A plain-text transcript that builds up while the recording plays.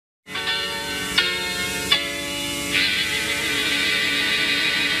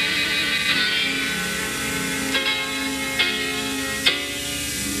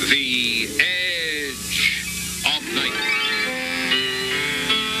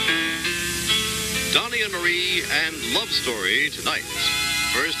Donnie and Marie and Love Story tonight.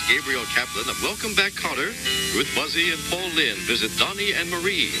 First, Gabriel Kaplan of Welcome Back, Kotter. Ruth Buzzy and Paul Lynn visit Donnie and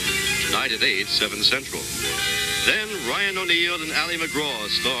Marie tonight at 8, 7 Central. Then Ryan O'Neal and Ally McGraw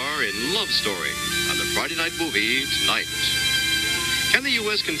star in Love Story on the Friday night movie tonight. Can the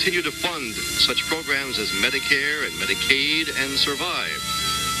U.S. continue to fund such programs as Medicare and Medicaid and Survive?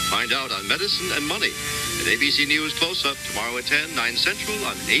 Find out on Medicine and Money at ABC News Close-Up tomorrow at 10, 9 Central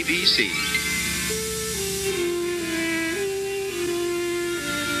on ABC.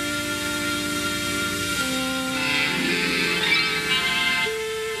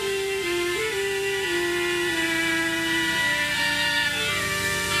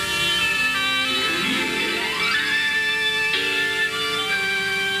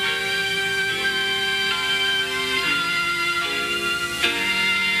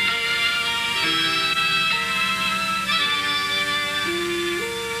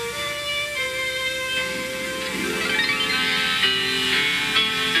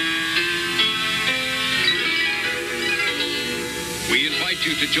 We invite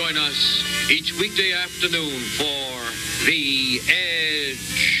you to join us each weekday afternoon for The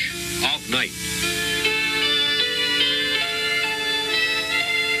Edge of Night.